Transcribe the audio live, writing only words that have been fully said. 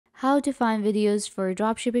How to find videos for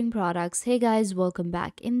dropshipping products. Hey guys, welcome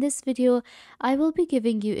back. In this video, I will be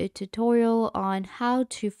giving you a tutorial on how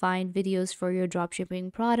to find videos for your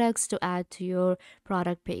dropshipping products to add to your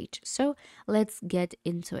product page. So let's get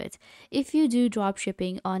into it. If you do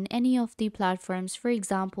dropshipping on any of the platforms, for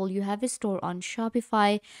example, you have a store on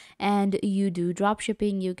Shopify and you do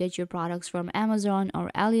dropshipping, you get your products from Amazon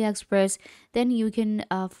or AliExpress, then you can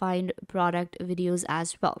find product videos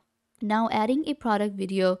as well. Now, adding a product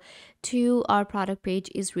video to our product page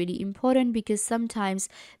is really important because sometimes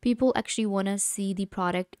people actually want to see the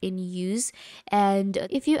product in use. And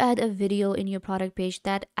if you add a video in your product page,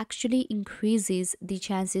 that actually increases the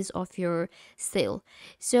chances of your sale.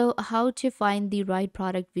 So, how to find the right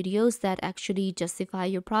product videos that actually justify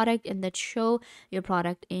your product and that show your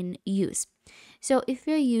product in use. So if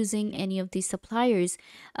you're using any of these suppliers,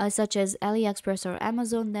 such as AliExpress or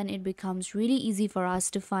Amazon, then it becomes really easy for us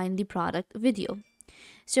to find the product video.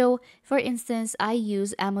 So for instance, I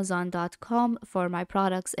use Amazon.com for my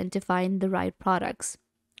products and to find the right products.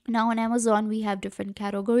 Now on Amazon, we have different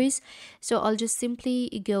categories. So I'll just simply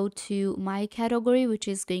go to my category, which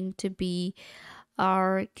is going to be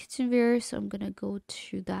our kitchenware. So I'm going to go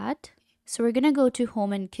to that. So we're going to go to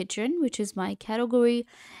home and kitchen, which is my category,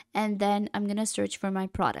 and then I'm going to search for my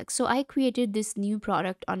product. So I created this new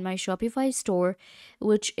product on my Shopify store,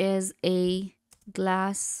 which is a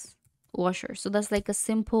glass washer. So that's like a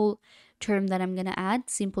simple term that I'm going to add,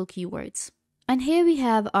 simple keywords. And here we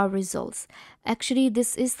have our results. Actually,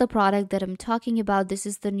 this is the product that I'm talking about. This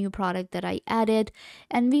is the new product that I added.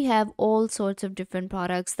 And we have all sorts of different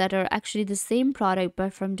products that are actually the same product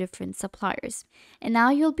but from different suppliers. And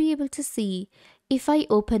now you'll be able to see if I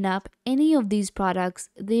open up any of these products,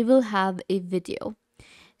 they will have a video.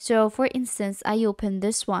 So for instance, I open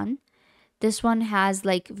this one. This one has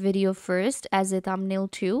like video first as a thumbnail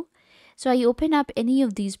too. So I open up any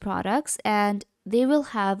of these products and they will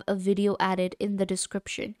have a video added in the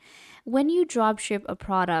description. When you dropship a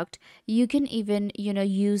product, you can even,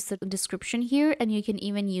 use the description here, and you can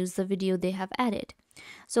even use the video they have added.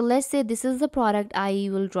 So let's say this is the product I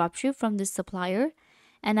will dropship from this supplier,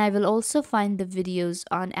 and I will also find the videos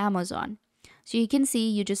on Amazon. So you can see,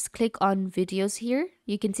 you just click on videos here.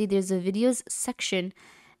 You can see there's a videos section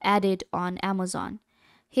added on Amazon.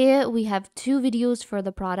 Here we have two videos for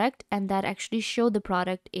the product, and that actually show the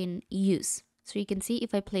product in use. So you can see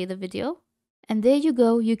if I play the video, and there you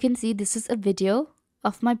go, you can see this is a video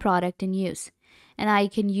of my product in use. And I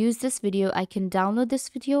can use this video, I can download this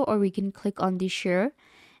video, or we can click on the share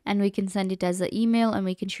and we can send it as an email and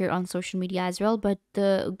we can share on social media as well. But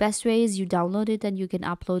the best way is you download it and you can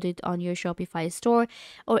upload it on your Shopify store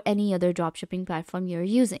or any other dropshipping platform you're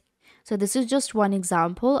using. So this is just one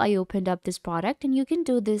example. I opened up this product, and you can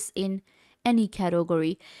do this in any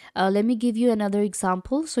category. Let me give you another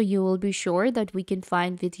example so you will be sure that we can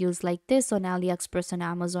find videos like this on AliExpress and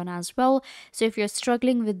Amazon as well. So if you're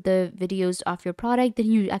struggling with the videos of your product, then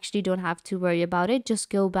you actually don't have to worry about it. Just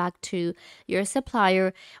go back to your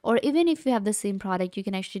supplier, or even if you have the same product, you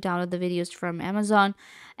can actually download the videos from Amazon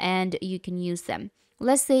and you can use them.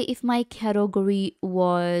 Let's say if my category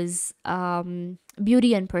was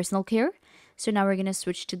beauty and personal care. So now we're going to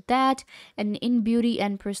switch to that. And in beauty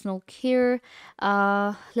and personal care,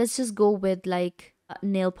 let's just go with like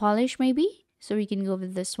nail polish maybe. So we can go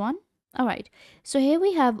with this one. All right. So here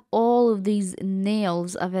we have all of these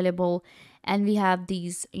nails available. And we have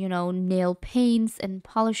these, nail paints and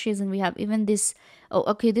polishes. And we have even this. Oh,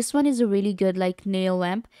 okay. This one is a really good like nail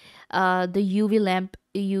lamp. The UV lamp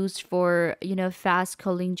used for, fast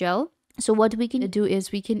curling gel. So what we can do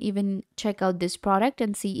is we can even check out this product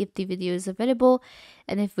and see if the video is available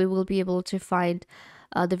and if we will be able to find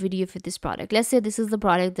the video for this product. Let's say this is the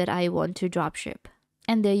product that I want to dropship.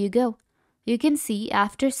 And there you go. You can see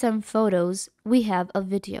after some photos, we have a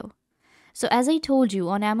video. So as I told you,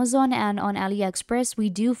 on Amazon and on AliExpress, we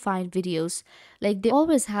do find videos. Like they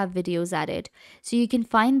always have videos added. So you can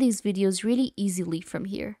find these videos really easily from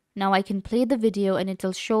here. Now I can play the video and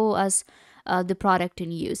it'll show us the product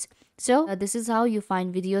in use. So this is how you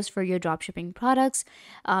find videos for your dropshipping products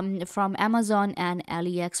from Amazon and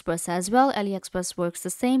AliExpress as well. AliExpress works the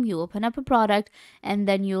same. You open up a product and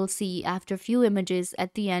then you'll see after a few images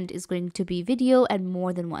at the end is going to be video, and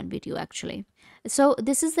more than one video actually. So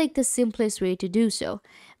this is like the simplest way to do so.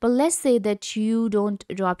 But let's say that you don't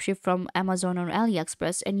dropship from Amazon or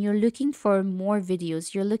AliExpress and you're looking for more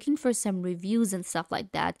videos. You're looking for some reviews and stuff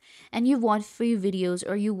like that. And you want free videos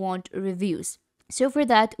or you want reviews. So for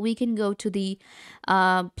that, we can go to the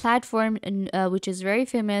platform which is very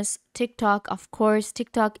famous, TikTok. Of course,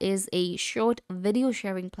 TikTok is a short video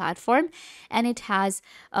sharing platform, and it has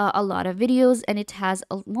a lot of videos, and it has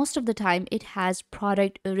most of the time it has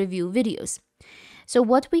product review videos. So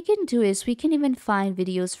what we can do is we can even find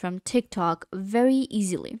videos from TikTok very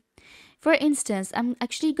easily. For instance, I'm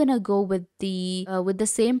actually gonna go with the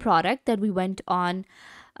same product that we went on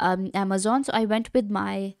Amazon. So I went with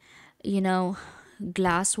my, you know,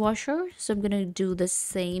 glass washer. So I'm gonna do the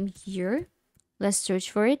same here. Let's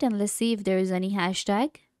search for it and let's see if there is any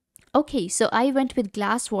hashtag. Okay, so I went with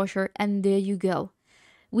glass washer, and there you go.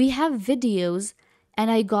 We have videos, and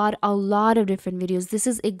I got a lot of different videos. This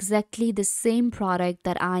is exactly the same product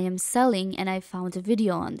that I am selling, and I found a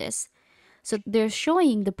video on this. So they're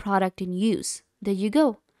showing the product in use. There you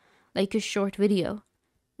go, like a short video.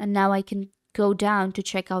 And now I can go down to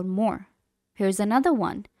check out more. Here's another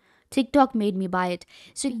one. TikTok made me buy it.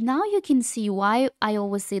 So now you can see why I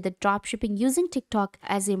always say that dropshipping using TikTok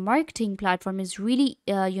as a marketing platform is really,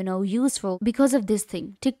 useful because of this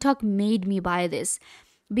thing. TikTok made me buy this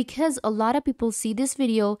because a lot of people see this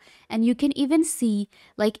video, and you can even see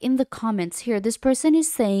like in the comments here, this person is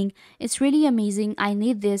saying it's really amazing, I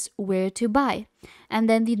need this, where to buy. And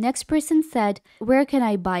then the next person said, where can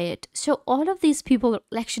I buy it? So all of these people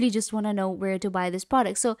actually just want to know where to buy this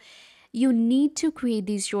product. So you need to create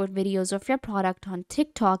these short videos of your product on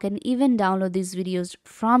TikTok, and even download these videos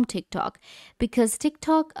from TikTok, because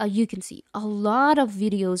TikTok, you can see a lot of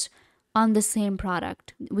videos on the same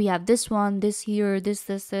product. We have this one, this here,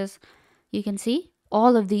 this. You can see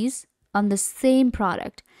all of these on the same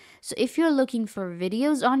product. So if you're looking for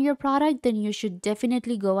videos on your product, then you should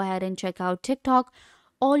definitely go ahead and check out TikTok.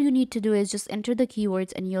 All you need to do is just enter the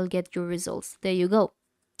keywords and you'll get your results. There you go.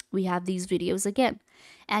 We have these videos again,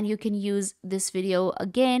 and you can use this video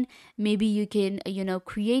again. Maybe you can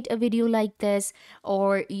create a video like this,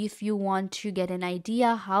 or if you want to get an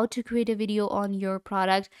idea how to create a video on your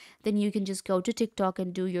product, then you can just go to TikTok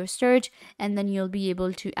and do your search, and then you'll be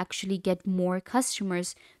able to actually get more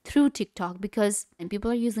customers through TikTok, because and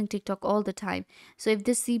people are using TikTok all the time. So if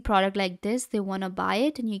they see product like this, they want to buy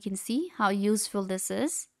it, and you can see how useful this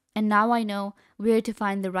is. And now I know where to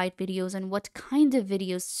find the right videos and what kind of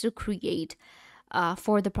videos to create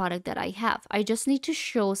for the product that I have. I just need to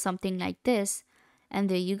show something like this, and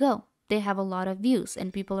there you go. They have a lot of views,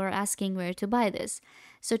 and people are asking where to buy this.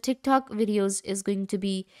 So TikTok videos is going to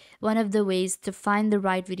be one of the ways to find the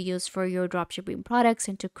right videos for your dropshipping products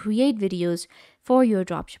and to create videos for your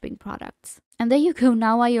dropshipping products. And there you go.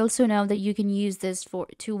 Now I also know that you can use this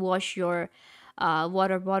to wash your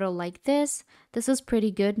water bottle like this. This is pretty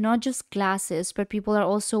good. Not just glasses, but people are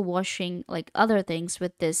also washing like other things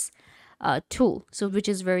with this tool, so which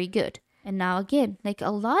is very good. And now again, like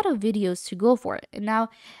a lot of videos to go for it. And now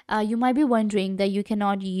you might be wondering that you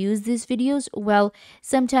cannot use these videos. Well,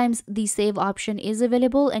 sometimes the save option is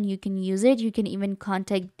available and you can use it. You can even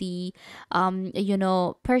contact the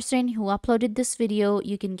person who uploaded this video.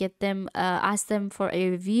 You can get them, ask them for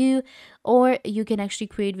a review, or you can actually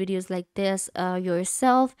create videos like this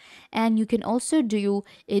yourself. And you can also do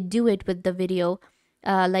it with the video.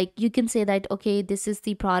 Like you can say that, okay, this is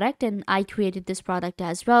the product and I created this product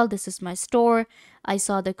as well. This is my store. I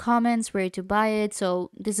saw the comments where to buy it. So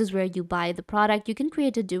this is where you buy the product. You can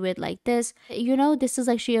create a do it like this. This is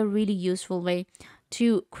actually a really useful way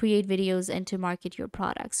to create videos and to market your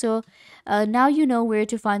product. So now you know where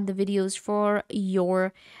to find the videos for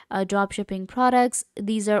your dropshipping products.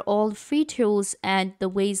 These are all free tools and the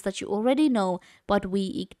ways that you already know, but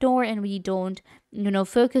we ignore and we don't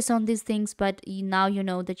focus on these things. But now you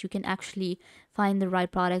know that you can actually find the right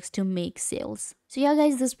products to make sales. So yeah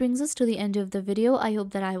guys, this brings us to the end of the video. I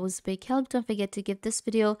hope that I was a big help. Don't forget to give this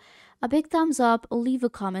video a big thumbs up, leave a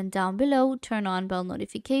comment down below, turn on bell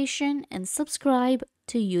notification, and subscribe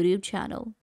to YouTube channel.